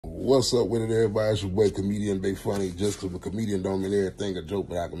What's up with it, everybody? It's your boy, Comedian Big Funny. Just because a comedian don't mean everything a joke,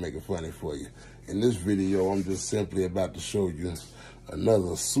 but I can make it funny for you. In this video, I'm just simply about to show you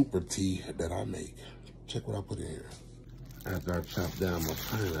another super tea that I make. Check what I put in here. After I chopped down my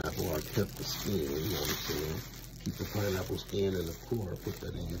pineapple, I kept the skin, you know what I'm saying? Keep the pineapple skin in the core, put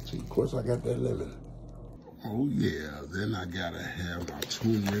that in your tea. Of course, I got that lemon. Oh yeah, then I gotta have my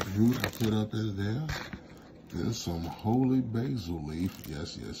turmeric root I put up in there. Then some holy basil leaf,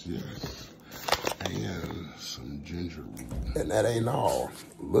 yes. And some ginger root. And that ain't all.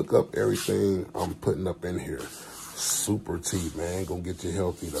 Look up everything I'm putting up in here. Super tea, man, gonna get you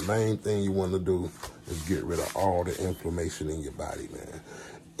healthy. The main thing you wanna do is get rid of all the inflammation in your body, man.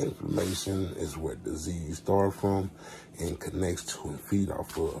 Inflammation is where disease starts from and connects to and feed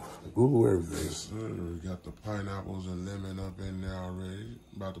off of. Google everything. Yes, sir. We got the pineapples and lemon up in there already.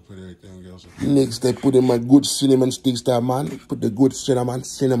 About to put everything else in. Next, I put in my good cinnamon sticks there, man. Put the good cinnamon.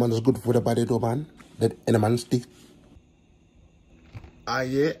 Cinnamon is good for the body, too, man. That cinnamon stick.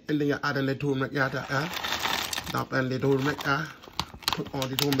 Yeah, and then you add a little turmeric, Tap and the turmeric, Put all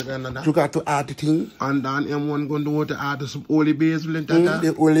the turmeric in there. You got to add the thing. And then I'm going to add some holy basil in there.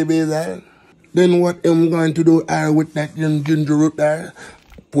 The holy basil. Then what I'm going to do with that ginger root there,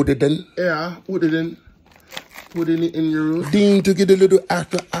 put it in. Yeah, put it in. Put it in your root. Then to get a little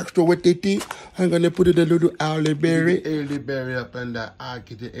extra with the tea, I'm going to put it a little elderberry. Elderberry up in there, I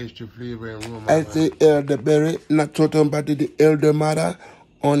get the extra flavor and aroma. I say elderberry, not talking about the elder matter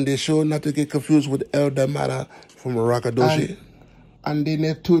on the show, not to get confused with elder matter from Rakadoshi. And then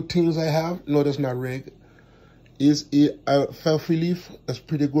the two things I have, no, that's not reg. Is alfalfa leaf. That's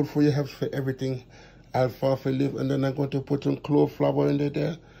pretty good for your health, for everything. Alfalfa leaf, and then I'm going to put some clove flower in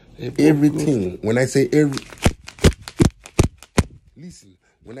there. Everything. When I say listen.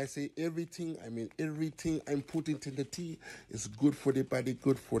 When I say everything, I mean everything I'm putting to the tea is good for the body,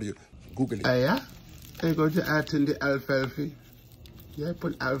 good for you. Google it. Yeah. I'm going to add in the alfalfa. Yeah,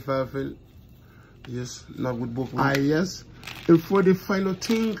 put alfalfa. Yes, not with both. Yes. And for the final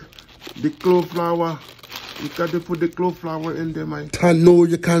thing, the clove flower. You got to put the clove flower in there, man. I know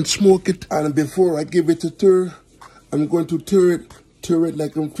you can't smoke it. And before I give it a stir, I'm going to stir it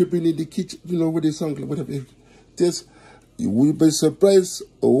like I'm tripping in the kitchen. You know what they sound like, whatever. This, you will be surprised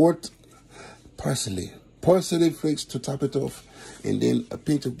what parsley flakes to top it off, and then a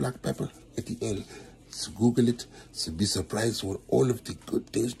pinch of black pepper at the end. So Google it. So be surprised what all of the good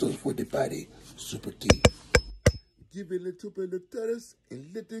things does for the body. Super tea. Give it a little bit of terrace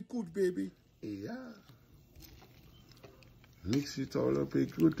and let it cook, baby. Yeah. Mix it all up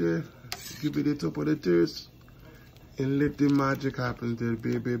good there. Give it the top of the taste. And let the magic happen there,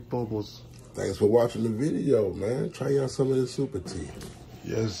 baby bubbles. Thanks for watching the video, man. Try out some of this super tea.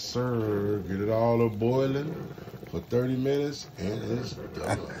 Yes, sir. Get it all up boiling for 30 minutes and it's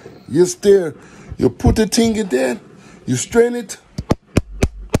done. You stir. You put the thing in there. You strain it.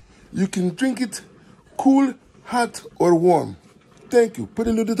 You can drink it cool, hot, or warm. Thank you. Put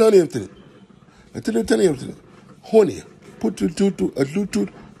a little honey into it. Honey. Put a little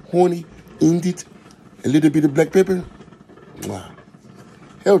honey in it, a little bit of black pepper. Wow.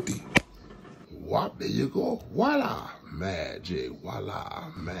 Healthy. Whop, there you go. Voila. Magic. Voila.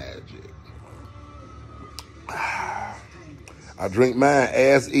 Magic. I drink mine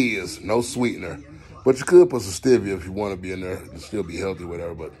as is. No sweetener. But you could put some stevia if you want to be in there. It'll still be healthy,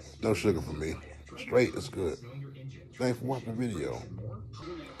 whatever, but no sugar for me. Straight, it's good. Thanks for watching the video.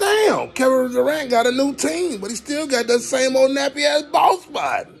 Damn, Kevin Durant got a new team, but he still got that same old nappy ass ball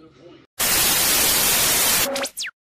spot.